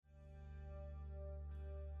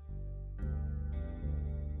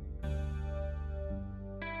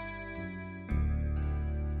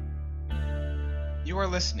You are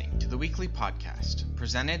listening to the weekly podcast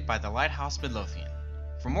presented by the Lighthouse Midlothian.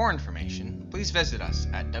 For more information, please visit us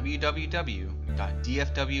at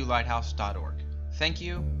www.dfwlighthouse.org. Thank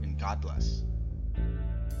you, and God bless.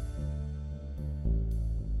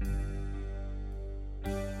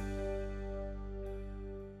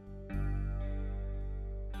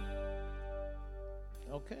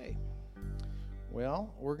 Okay.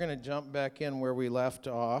 Well, we're going to jump back in where we left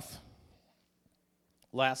off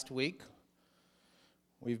last week.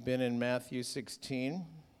 We've been in Matthew 16,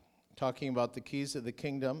 talking about the keys of the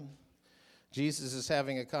kingdom. Jesus is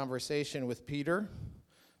having a conversation with Peter.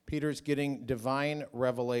 Peter's getting divine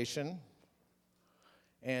revelation,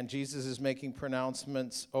 and Jesus is making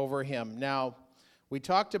pronouncements over him. Now, we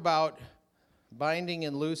talked about binding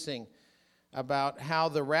and loosing, about how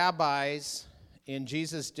the rabbis in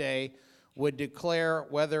Jesus' day would declare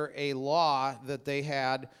whether a law that they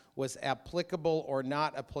had was applicable or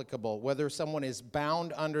not applicable, whether someone is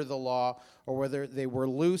bound under the law or whether they were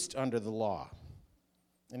loosed under the law.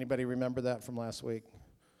 Anybody remember that from last week?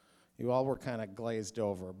 You all were kind of glazed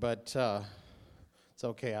over, but it's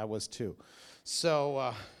okay, I was too.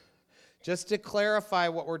 So just to clarify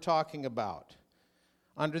what we're talking about,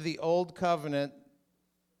 under the old covenant,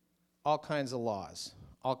 all kinds of laws,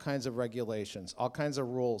 all kinds of regulations, all kinds of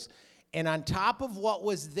rules. And on top of what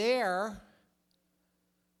was there,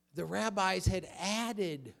 the rabbis had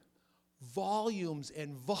added volumes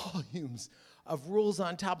and volumes of rules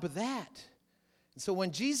on top of that. And so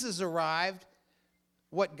when Jesus arrived,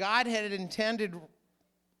 what God had intended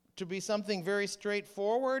to be something very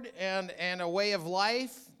straightforward and a way of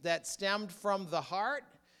life that stemmed from the heart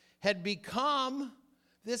had become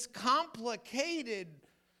this complicated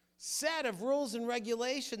set of rules and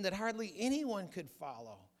regulation that hardly anyone could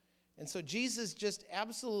follow. And so Jesus just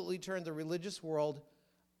absolutely turned the religious world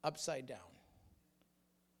upside down.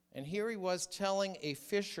 And here he was telling a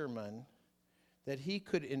fisherman that he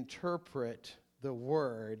could interpret the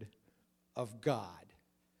word of God.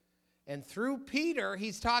 And through Peter,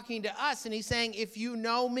 he's talking to us, and he's saying, if you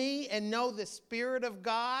know me and know the Spirit of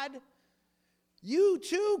God, you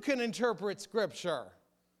too can interpret Scripture.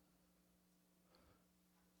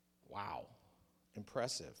 Wow,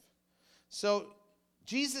 impressive. So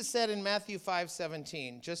Jesus said in Matthew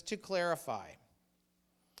 5:17, just to clarify,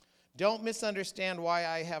 don't misunderstand why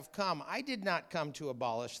I have come. I did not come to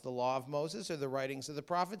abolish the law of Moses or the writings of the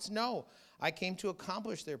prophets. No, I came to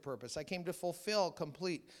accomplish their purpose. I came to fulfill,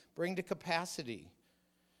 complete, bring to capacity.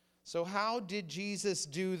 So how did Jesus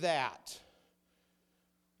do that?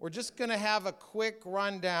 We're just going to have a quick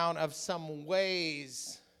rundown of some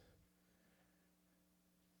ways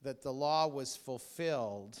that the law was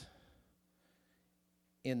fulfilled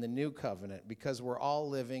in the new covenant, because we're all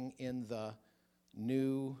living in the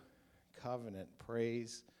new covenant.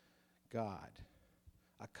 Praise God.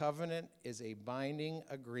 A covenant is a binding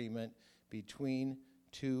agreement between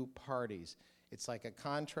two parties. It's like a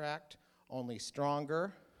contract, only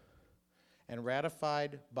stronger and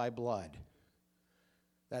ratified by blood.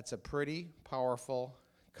 That's a pretty powerful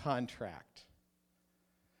contract.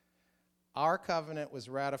 Our covenant was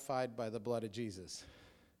ratified by the blood of Jesus.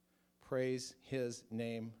 Praise his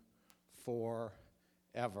name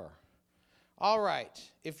forever. All right,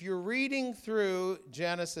 if you're reading through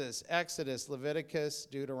Genesis, Exodus, Leviticus,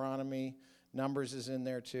 Deuteronomy, Numbers is in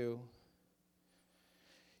there too,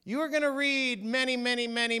 you are going to read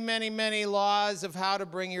many laws of how to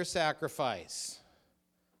bring your sacrifice.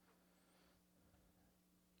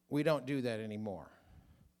 We don't do that anymore.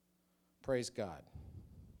 Praise God.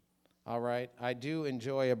 All right, I do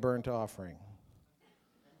enjoy a burnt offering.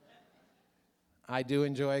 I do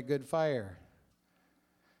enjoy a good fire.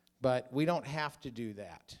 But we don't have to do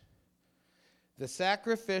that. The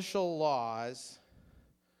sacrificial laws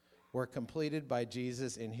were completed by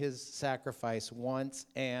Jesus in his sacrifice once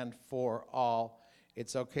and for all.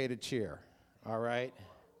 It's okay to cheer, all right?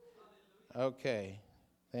 Okay.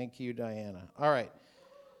 Thank you, Diana. All right.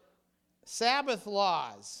 Sabbath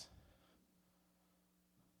laws.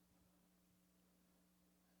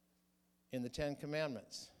 In the Ten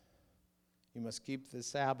Commandments, you must keep the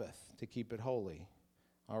Sabbath to keep it holy.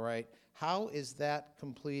 All right, how is that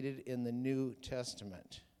completed in the New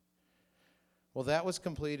Testament? Well, that was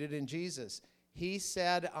completed in Jesus. He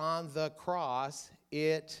said on the cross,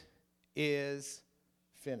 it is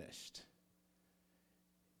finished.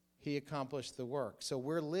 He accomplished the work. So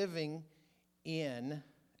we're living in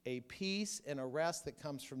a peace and a rest that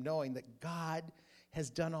comes from knowing that God has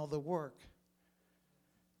done all the work.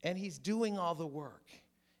 And he's doing all the work.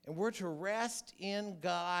 And we're to rest in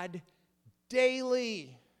God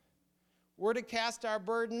daily. We're to cast our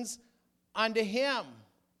burdens unto him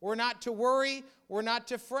We're not to worry. We're not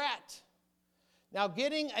to fret. Now,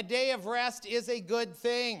 getting a day of rest is a good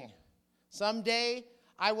thing. Someday,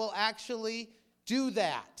 I will actually do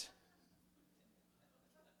that.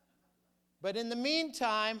 But in the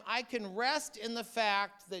meantime, I can rest in the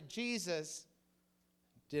fact that Jesus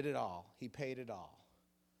did it all. He paid it all.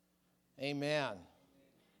 Amen.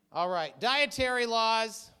 All right, dietary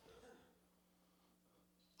laws.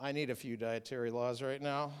 I need a few dietary laws right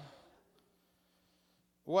now.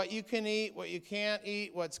 What you can eat, what you can't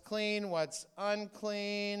eat, what's clean, what's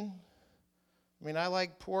unclean. I mean, I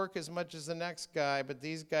like pork as much as the next guy, but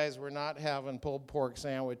these guys were not having pulled pork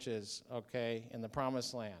sandwiches, okay, in the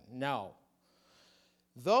Promised Land. No.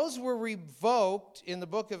 Those were revoked in the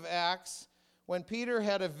book of Acts when Peter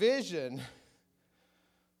had a vision,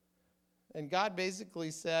 and God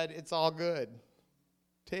basically said, it's all good.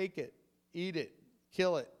 Take it, eat it,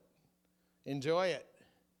 kill it, enjoy it.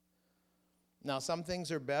 Now, some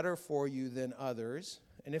things are better for you than others,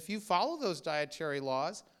 and if you follow those dietary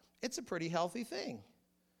laws, it's a pretty healthy thing.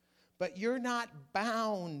 But you're not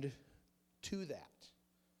bound to that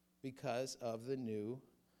because of the new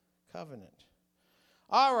covenant.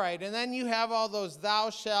 All right, and then you have all those thou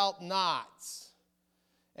shalt nots.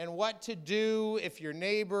 And what to do if your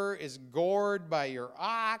neighbor is gored by your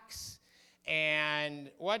ox.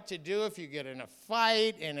 And what to do if you get in a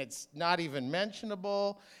fight and it's not even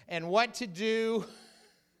mentionable. And what to do.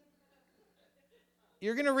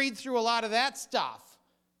 You're going to read through a lot of that stuff.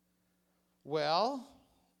 Well,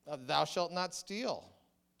 thou shalt not steal.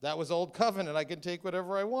 That was old covenant. I can take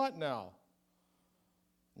whatever I want now.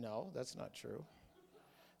 No, that's not true.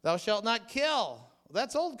 Thou shalt not kill.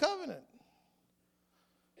 That's old covenant.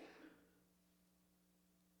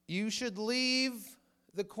 You should leave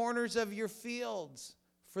the corners of your fields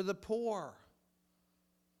for the poor.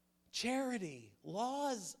 Charity,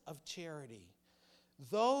 laws of charity.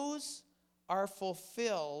 Those are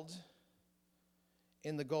fulfilled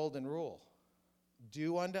in the golden rule.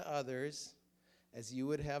 Do unto others as you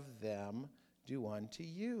would have them do unto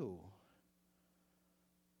you.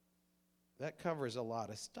 That covers a lot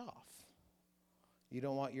of stuff. You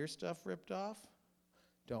don't want your stuff ripped off?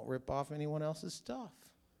 Don't rip off anyone else's stuff.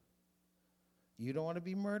 You don't want to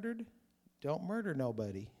be murdered? Don't murder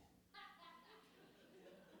nobody.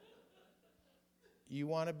 You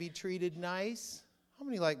want to be treated nice? How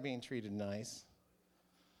many like being treated nice?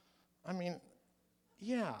 I mean,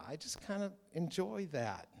 yeah, I just kind of enjoy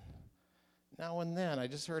that. Now and then, I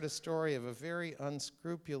just heard a story of a very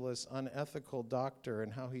unscrupulous, unethical doctor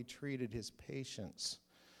and how he treated his patients.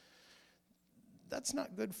 That's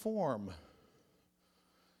not good form.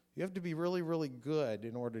 You have to be really, really good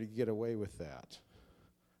in order to get away with that.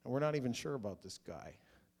 And we're not even sure about this guy.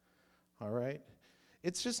 All right?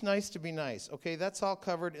 It's just nice to be nice. Okay, that's all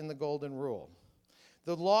covered in the golden rule.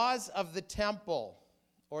 The laws of the temple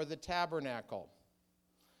or the tabernacle.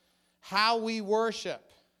 How we worship.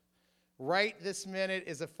 Right this minute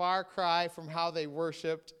is a far cry from how they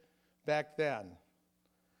worshiped back then.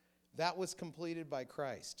 That was completed by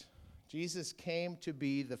Christ. Jesus came to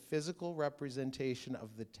be the physical representation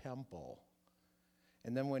of the temple.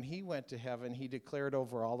 And then when he went to heaven, he declared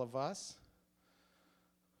over all of us,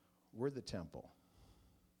 we're the temple.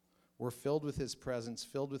 We're filled with his presence,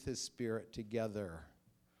 filled with his spirit together.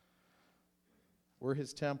 We're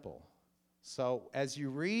his temple. So as you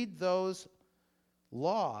read those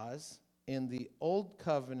laws in the Old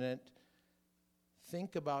Covenant,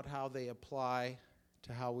 think about how they apply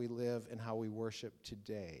to how we live and how we worship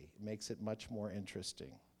today. It makes it much more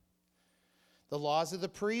interesting. The laws of the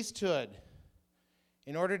priesthood.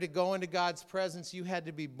 In order to go into God's presence, you had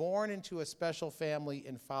to be born into a special family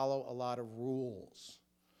and follow a lot of rules.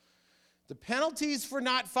 The penalties for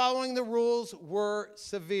not following the rules were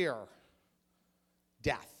severe.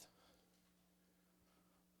 Death.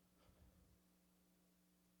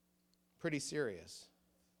 Pretty serious.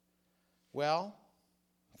 Well,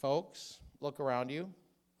 folks, look around you.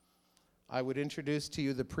 I would introduce to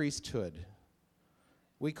you the priesthood.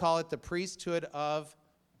 We call it the priesthood of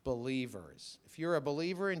believers. If you're a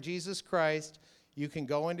believer in Jesus Christ, you can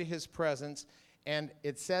go into his presence, and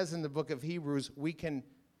it says in the book of Hebrews, we can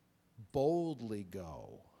boldly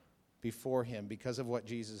go before him because of what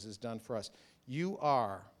Jesus has done for us. You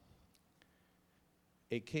are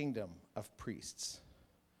a kingdom of priests.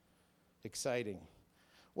 Exciting.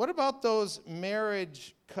 What about those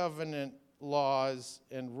marriage covenant laws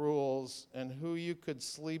and rules and who you could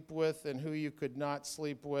sleep with and who you could not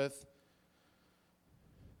sleep with?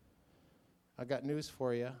 I got news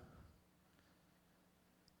for you.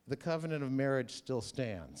 The covenant of marriage still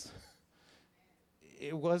stands.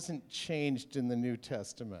 It wasn't changed in the New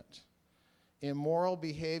Testament. immoral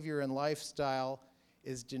behavior and lifestyle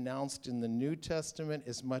is denounced in the New Testament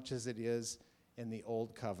as much as it is in the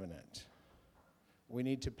Old Covenant. We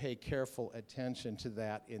need to pay careful attention to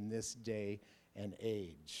that in this day and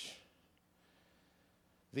age.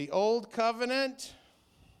 The Old Covenant,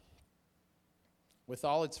 with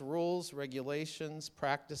all its rules, regulations,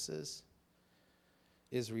 practices,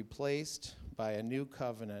 is replaced by a new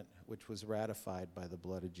covenant which was ratified by the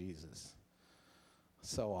blood of Jesus.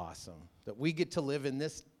 So awesome that we get to live in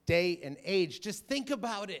this day and age. Just think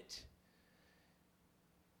about it.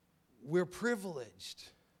 We're privileged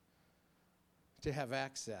to have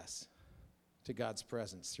access to God's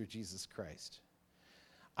presence through Jesus Christ.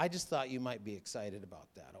 I just thought you might be excited about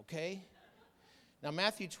that, okay? Now,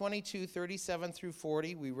 Matthew 22, 37 through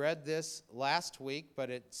 40, we read this last week, but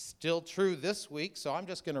it's still true this week, so I'm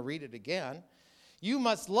just going to read it again. You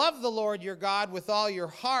must love the Lord your God with all your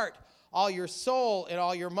heart, all your soul, and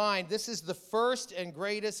all your mind. This is the first and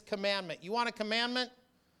greatest commandment. You want a commandment?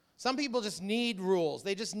 Some people just need rules.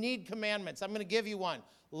 They just need commandments. I'm going to give you one.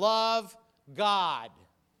 Love God.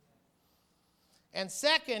 And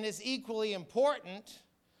second is equally important.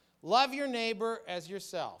 Love your neighbor as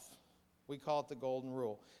yourself. We call it the golden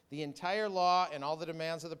rule. The entire law and all the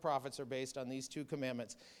demands of the prophets are based on these two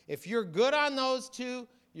commandments. If you're good on those two,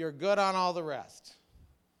 you're good on all the rest.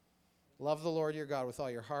 Love the Lord your God with all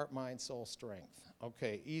your heart, mind, soul, strength.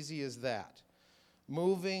 Okay, easy as that.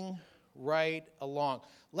 Moving right along.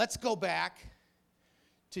 Let's go back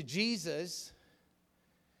to Jesus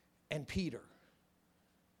and Peter.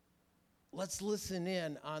 Let's listen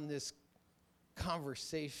in on this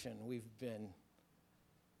conversation we've been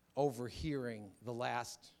overhearing the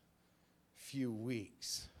last few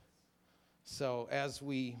weeks. So as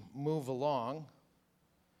we move along,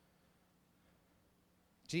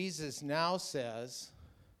 Jesus now says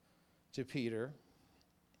to Peter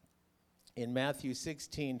in Matthew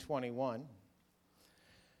 16:21,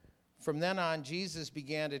 from then on, Jesus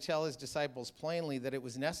began to tell his disciples plainly that it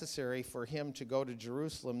was necessary for him to go to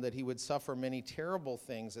Jerusalem, that he would suffer many terrible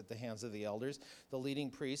things at the hands of the elders, the leading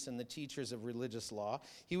priests, and the teachers of religious law.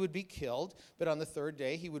 He would be killed, but on the third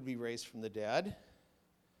day he would be raised from the dead.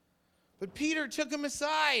 But Peter took him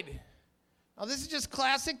aside. Now this is just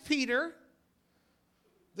classic Peter.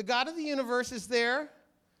 The God of the universe is there,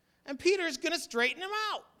 and Peter's going to straighten him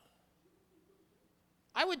out.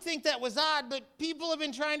 I would think that was odd, but people have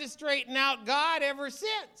been trying to straighten out God ever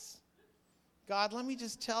since. God, let me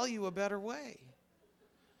just tell you a better way.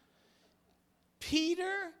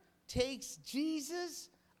 Peter takes Jesus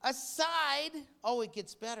aside. Oh, it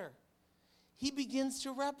gets better. He begins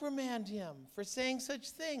to reprimand him for saying such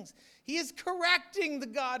things. He is correcting the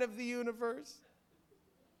God of the universe.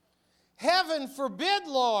 Heaven forbid,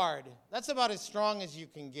 Lord. That's about as strong as you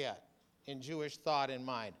can get in Jewish thought and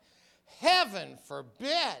mind. Heaven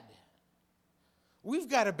forbid. We've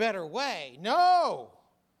got a better way. No,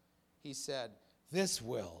 he said, this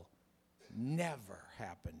will never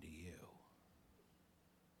happen to you.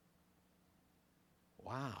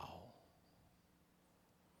 Wow.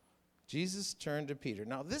 Jesus turned to Peter.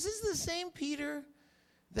 Now, this is the same Peter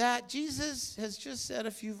that Jesus has just said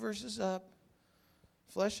a few verses up.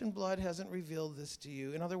 Flesh and blood hasn't revealed this to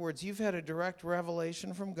you. In other words, you've had a direct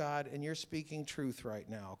revelation from God, and you're speaking truth right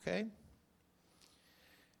now, okay?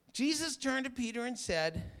 Jesus turned to Peter and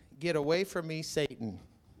said, get away from me, Satan.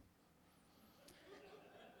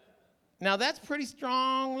 Now, that's pretty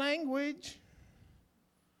strong language.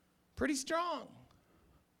 Pretty strong.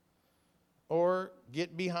 Or,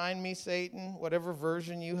 get behind me, Satan, whatever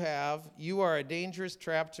version you have. You are a dangerous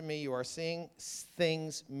trap to me. You are seeing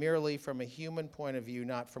things merely from a human point of view,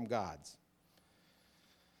 not from God's.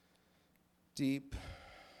 Deep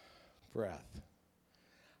breath.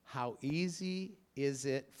 How easy is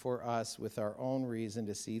it for us with our own reason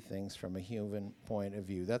to see things from a human point of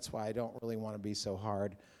view? That's why I don't really want to be so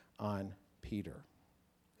hard on Peter.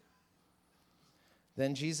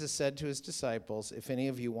 Then Jesus said to his disciples, if any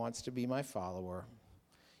of you wants to be my follower,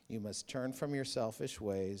 you must turn from your selfish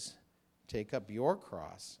ways, take up your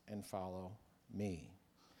cross, and follow me.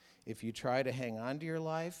 If you try to hang on to your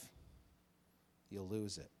life, you'll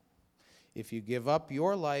lose it. If you give up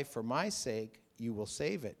your life for my sake, you will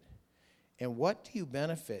save it. And what do you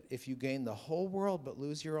benefit if you gain the whole world but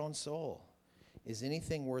lose your own soul? Is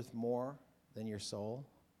anything worth more than your soul?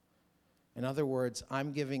 In other words,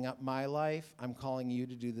 I'm giving up my life. I'm calling you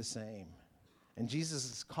to do the same. And Jesus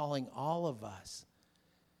is calling all of us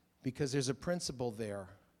because there's a principle there.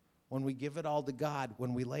 When we give it all to God,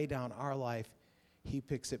 when we lay down our life, he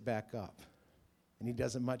picks it back up. And he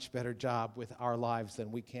does a much better job with our lives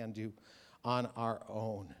than we can do on our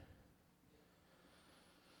own.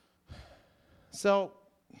 So,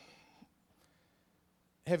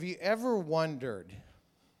 have you ever wondered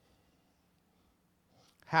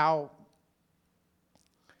how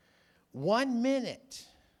 1 minute,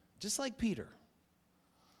 just like Peter,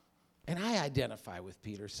 and I identify with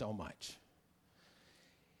Peter so much.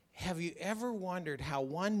 Have you ever wondered how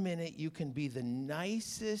 1 minute you can be the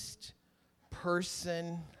nicest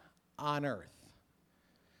person on earth?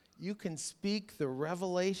 You can speak the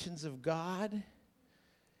revelations of God.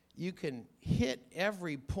 You can hit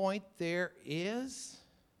every point there is.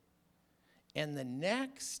 And the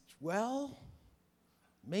next, well,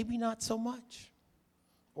 maybe not so much.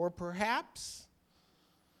 Or perhaps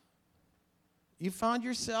you found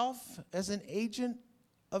yourself as an agent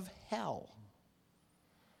of hell.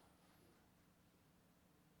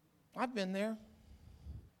 I've been there.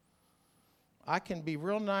 I can be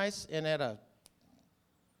real nice and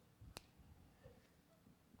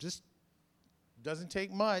just doesn't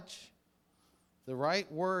take much. The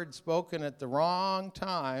right word spoken at the wrong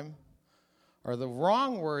time, or the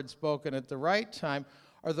wrong word spoken at the right time,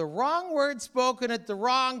 or the wrong word spoken at the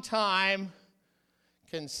wrong time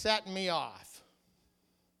can set me off.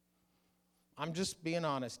 I'm just being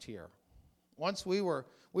honest here. Once we were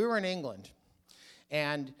in England,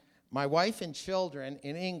 and my wife and children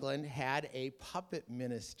in England had a puppet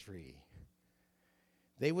ministry.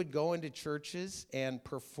 They would go into churches and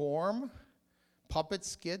perform puppet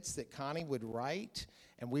skits that Connie would write,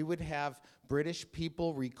 and we would have British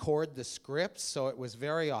people record the scripts, so it was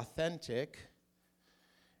very authentic.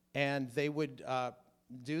 And they would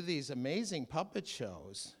do these amazing puppet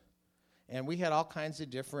shows. And we had all kinds of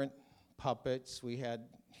different puppets. We had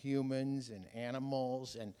humans and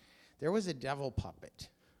animals, and there was a devil puppet.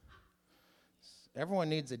 Everyone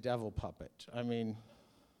needs a devil puppet.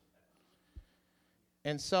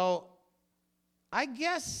 And so I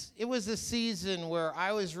guess it was a season where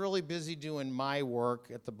I was really busy doing my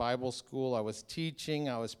work at the Bible school. I was teaching,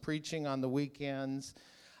 I was preaching on the weekends.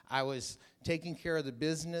 I was taking care of the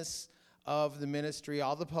business of the ministry,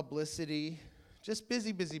 all the publicity, just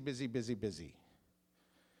busy.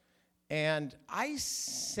 And I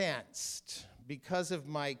sensed, because of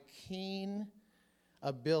my keen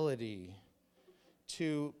ability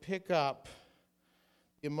to pick up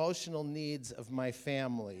the emotional needs of my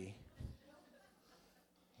family.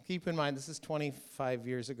 Keep in mind, this is 25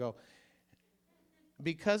 years ago.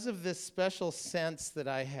 Because of this special sense that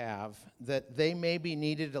I have that they maybe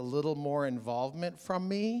needed a little more involvement from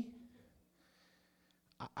me,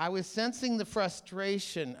 I was sensing the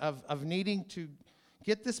frustration of needing to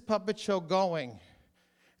get this puppet show going.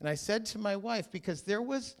 And I said to my wife, because there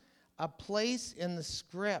was a place in the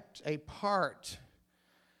script, a part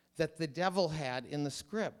that the devil had in the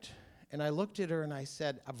script. And I looked at her and I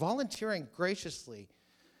said, volunteering graciously,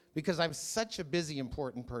 because I'm such a busy,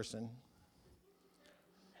 important person,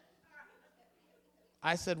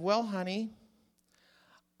 I said, well, honey,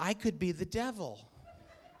 I could be the devil.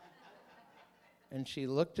 And she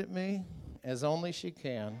looked at me as only she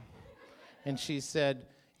can, and she said,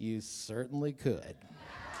 you certainly could.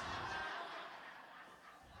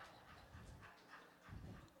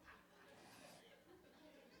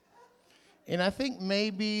 And I think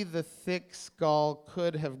maybe the thick skull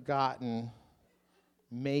could have gotten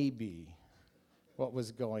maybe what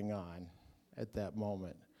was going on at that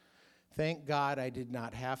moment. Thank God I did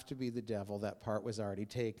not have to be the devil. That part was already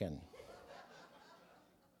taken.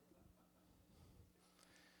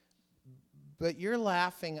 But you're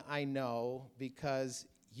laughing, I know, because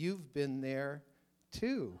you've been there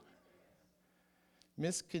too.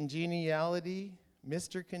 Miss Congeniality,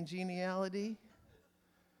 Mr. Congeniality,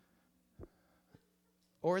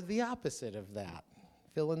 or the opposite of that.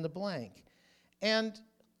 Fill in the blank. And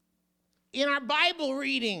in our Bible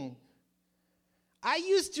reading, I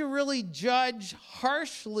used to really judge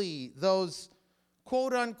harshly those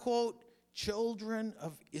quote-unquote children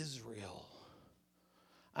of Israel.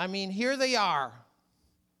 Here they are.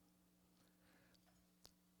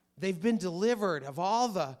 They've been delivered of all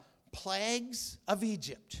the plagues of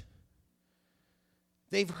Egypt.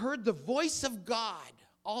 They've heard the voice of God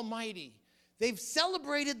Almighty. They've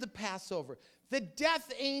celebrated the Passover. The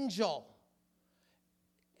death angel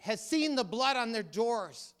has seen the blood on their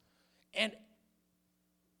doors and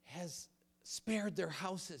has spared their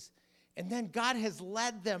houses. And then God has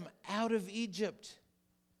led them out of Egypt,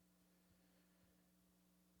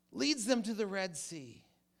 leads them to the Red Sea.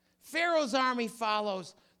 Pharaoh's army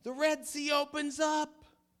follows. The Red Sea opens up.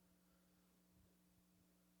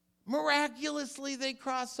 Miraculously, they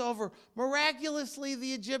cross over. Miraculously,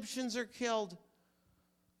 the Egyptians are killed.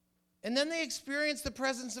 And then they experience the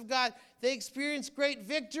presence of God. They experience great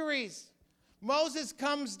victories. Moses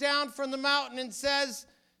comes down from the mountain and says,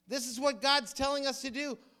 this is what God's telling us to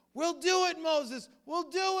do. We'll do it, Moses. We'll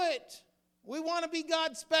do it. We want to be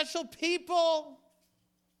God's special people.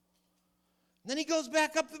 And then he goes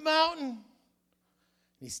back up the mountain.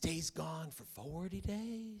 He stays gone for 40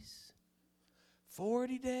 days.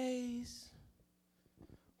 40 days.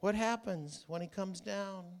 What happens when he comes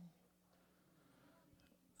down?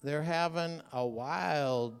 They're having a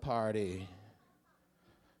wild party.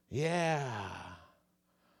 Yeah.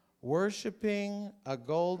 Worshiping a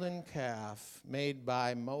golden calf made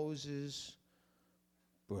by Moses'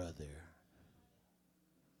 brother.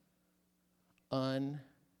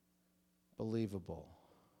 Unbelievable.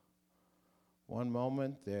 One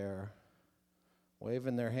moment they're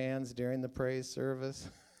waving their hands during the praise service.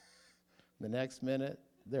 The next minute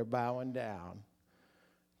they're bowing down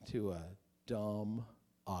to a dumb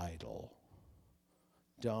idol.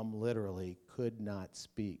 Dumb literally could not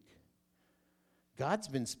speak. God's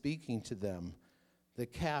been speaking to them. The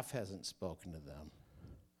calf hasn't spoken to them.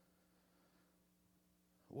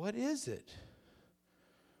 What is it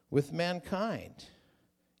with mankind?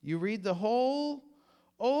 You read the whole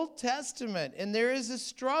Old Testament, and there is a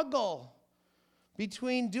struggle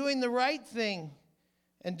between doing the right thing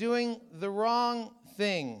and doing the wrong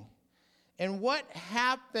thing. And what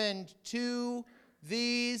happened to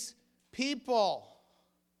these people?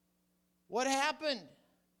 What happened?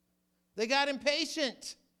 They got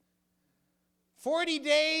impatient. 40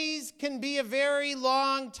 days can be a very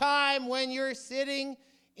long time when you're sitting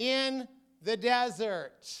in the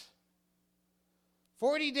desert.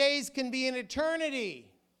 40 days can be an eternity.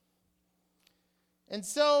 And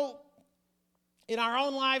so, in our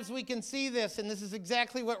own lives, we can see this, and this is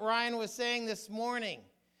exactly what Ryan was saying this morning.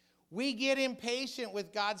 We get impatient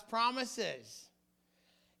with God's promises.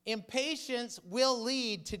 Impatience will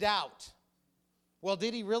lead to doubt. Well,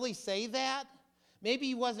 did he really say that? Maybe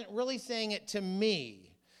he wasn't really saying it to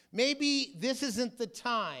me. Maybe this isn't the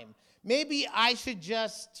time. Maybe I should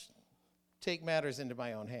just take matters into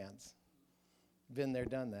my own hands. Been there,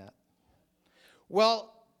 done that.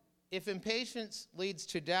 Well, if impatience leads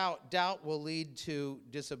to doubt, doubt will lead to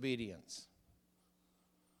disobedience.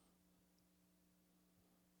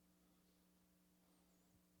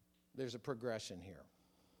 There's a progression here.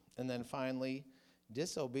 And then finally,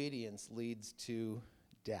 disobedience leads to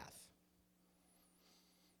death.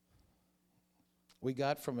 We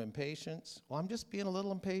got from impatience, well, I'm just being a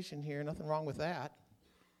little impatient here, nothing wrong with that.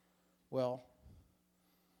 Well,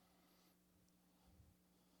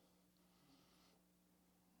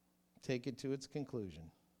 take it to its conclusion.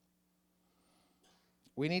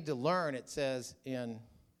 We need to learn, it says in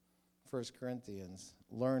 1 Corinthians,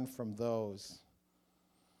 learn from those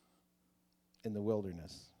in the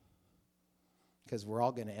wilderness. Because we're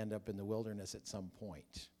all going to end up in the wilderness at some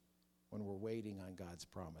point when we're waiting on God's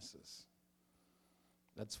promises.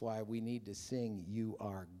 That's why we need to sing, "You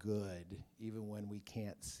are good," even when we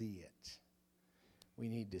can't see it. We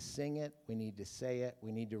need to sing it. We need to say it.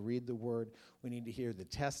 We need to read the word. We need to hear the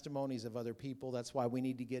testimonies of other people. That's why we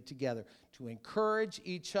need to get together to encourage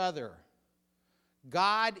each other.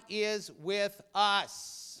 God is with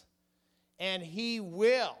us, and he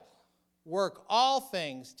will work all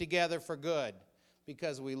things together for good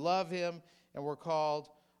because we love him and we're called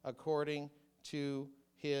according to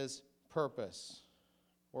his purpose.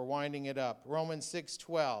 We're winding it up. Romans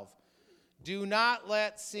 6:12. Do not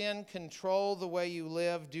let sin control the way you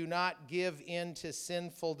live. Do not give in to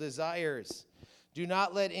sinful desires. Do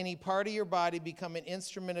not let any part of your body become an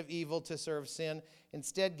instrument of evil to serve sin.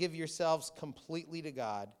 Instead, give yourselves completely to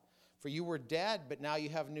God. For you were dead, but now you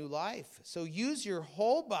have new life. So use your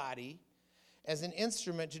whole body as an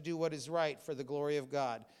instrument to do what is right for the glory of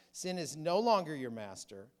God. Sin is no longer your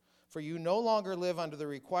master, for you no longer live under the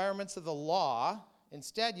requirements of the law.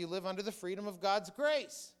 Instead, you live under the freedom of God's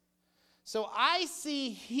grace. So I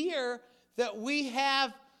see here that we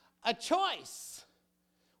have a choice.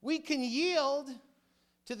 We can yield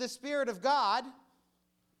to the Spirit of God.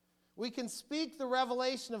 We can speak the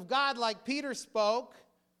revelation of God like Peter spoke.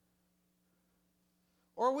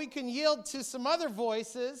 Or we can yield to some other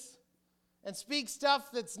voices and speak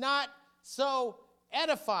stuff that's not so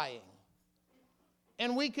edifying.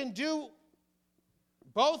 And we can do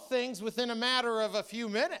both things within a matter of a few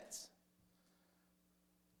minutes.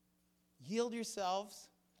 Yield yourselves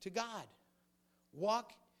to God.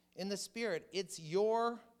 Walk in the Spirit. It's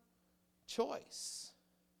your choice.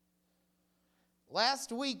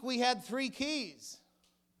 Last week we had 3 keys.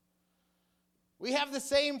 We have the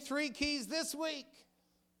same 3 keys this week.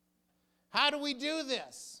 How do we do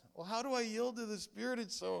this? Well, how do I yield to the Spirit?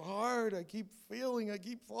 It's so hard. I keep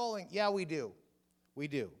falling. Yeah, we do. We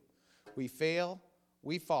do. We fail,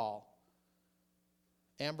 we fall.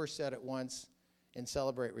 Amber said it once in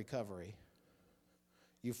Celebrate Recovery.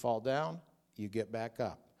 You fall down, you get back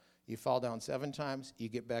up. You fall down 7 times, you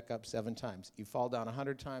get back up 7 times. You fall down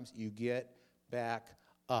 100 times, you get back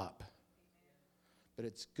up. But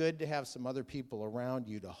it's good to have some other people around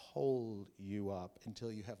you to hold you up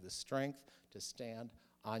until you have the strength to stand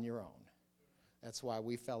on your own. That's why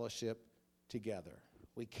we fellowship together.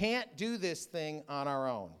 We can't do this thing on our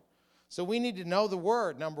own. So we need to know the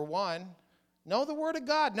Word, number one. Know the Word of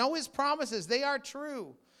God. Know His promises. They are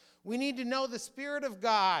true. We need to know the Spirit of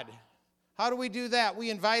God. How do we do that? We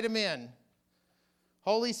invite Him in.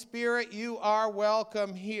 Holy Spirit, you are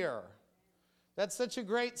welcome here. That's such a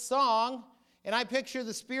great song. And I picture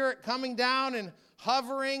the Spirit coming down and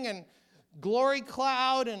hovering and glory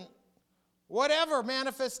cloud and whatever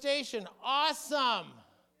manifestation. Awesome.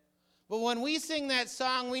 But when we sing that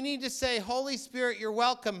song, we need to say, Holy Spirit, you're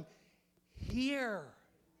welcome here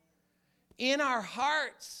in our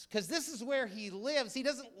hearts, because this is where He lives. He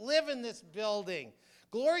doesn't live in this building.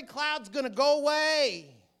 Glory cloud's going to go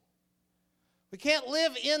away. We can't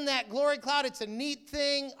live in that glory cloud. It's a neat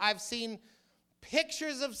thing. I've seen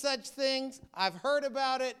pictures of such things. I've heard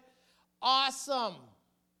about it. Awesome.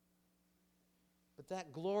 But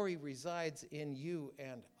that glory resides in you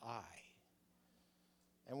and I.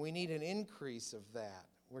 And we need an increase of that.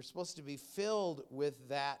 We're supposed to be filled with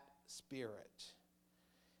that Spirit.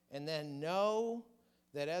 And then know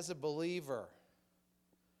that as a believer,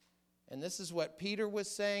 and this is what Peter was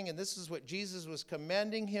saying, and this is what Jesus was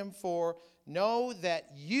commending him for, know that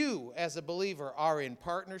you as a believer are in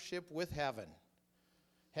partnership with heaven.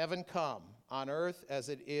 Heaven come on earth as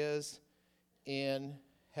it is in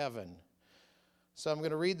heaven. So I'm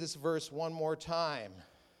going to read this verse one more time.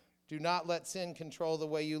 Do not let sin control the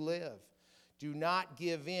way you live. Do not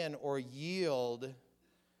give in or yield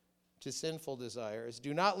to sinful desires.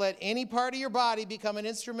 Do not let any part of your body become an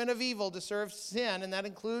instrument of evil to serve sin, and that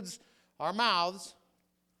includes our mouths.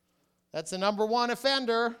 That's the number one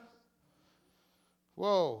offender.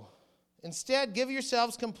 Whoa. Instead, give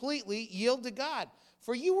yourselves completely, yield to God.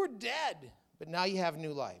 For you were dead, but now you have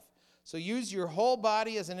new life. So use your whole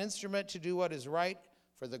body as an instrument to do what is right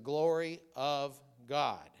for the glory of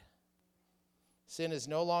God. Sin is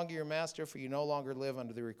no longer your master, for you no longer live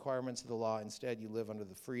under the requirements of the law. Instead, you live under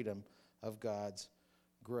the freedom of God's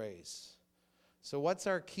grace. So what's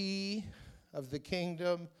our key of the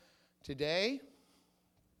kingdom today?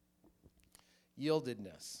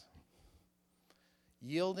 Yieldedness.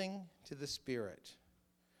 Yielding to the Spirit.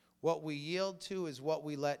 What we yield to is what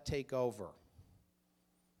we let take over.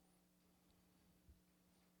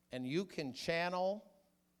 And you can channel,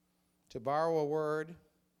 to borrow a word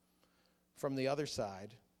from the other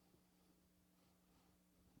side,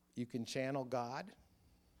 you can channel God.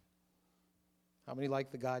 How many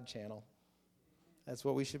like the God channel? That's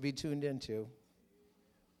what we should be tuned into.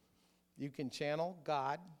 You can channel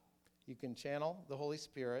God. You can channel the Holy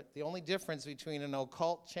Spirit. The only difference between an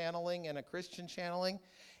occult channeling and a Christian channeling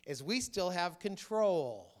is we still have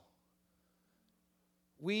control.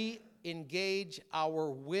 We engage our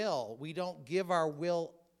will. We don't give our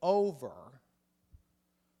will over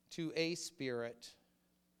to a spirit.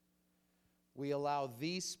 We allow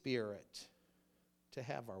the Spirit to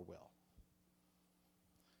have our will.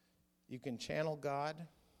 You can channel God.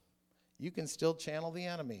 You can still channel the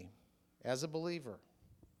enemy as a believer.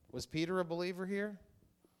 Was Peter a believer here?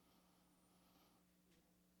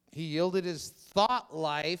 He yielded his thought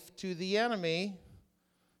life to the enemy.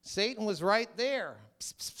 Satan was right there.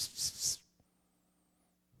 Psst, psst, psst, psst.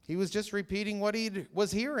 He was just repeating what he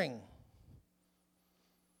was hearing.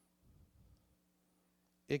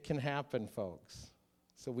 It can happen, folks.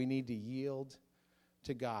 So we need to yield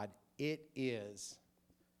to God. It is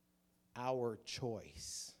our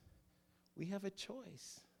choice. We have a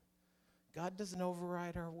choice. God doesn't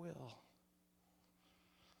override our will.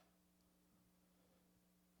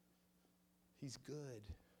 He's good.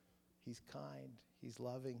 He's kind. He's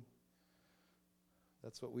loving.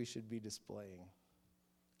 That's what we should be displaying.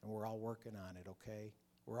 And we're all working on it, okay?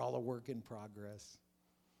 We're all a work in progress.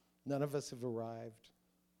 None of us have arrived.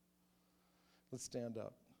 Let's stand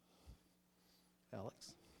up.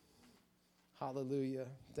 Alex. Hallelujah.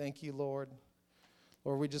 Thank you, Lord.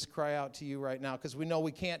 Lord, we just cry out to you right now because we know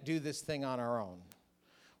we can't do this thing on our own.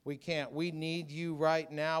 We can't. We need you right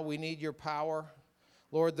now. We need your power.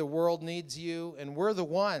 Lord, the world needs you, and we're the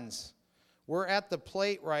ones. We're at the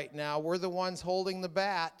plate right now. We're the ones holding the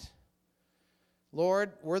bat.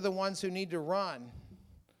 Lord, we're the ones who need to run.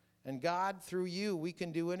 And God, through you, we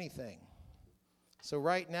can do anything. So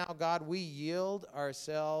right now, God, we yield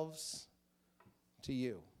ourselves to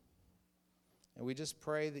you. And we just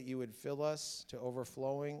pray that you would fill us to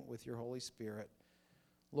overflowing with your Holy Spirit.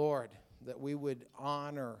 Lord, that we would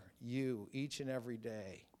honor you each and every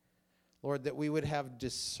day. Lord, that we would have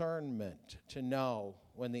discernment to know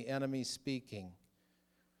when the enemy's speaking.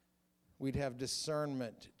 We'd have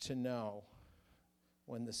discernment to know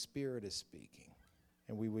when the Spirit is speaking.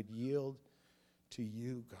 And we would yield to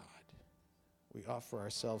you, God. We offer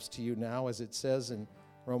ourselves to you now, as it says in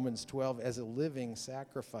Romans 12, as a living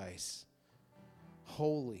sacrifice,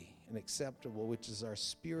 holy and acceptable, which is our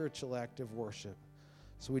spiritual act of worship.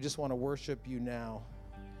 So we just want to worship you now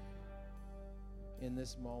in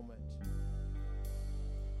this moment.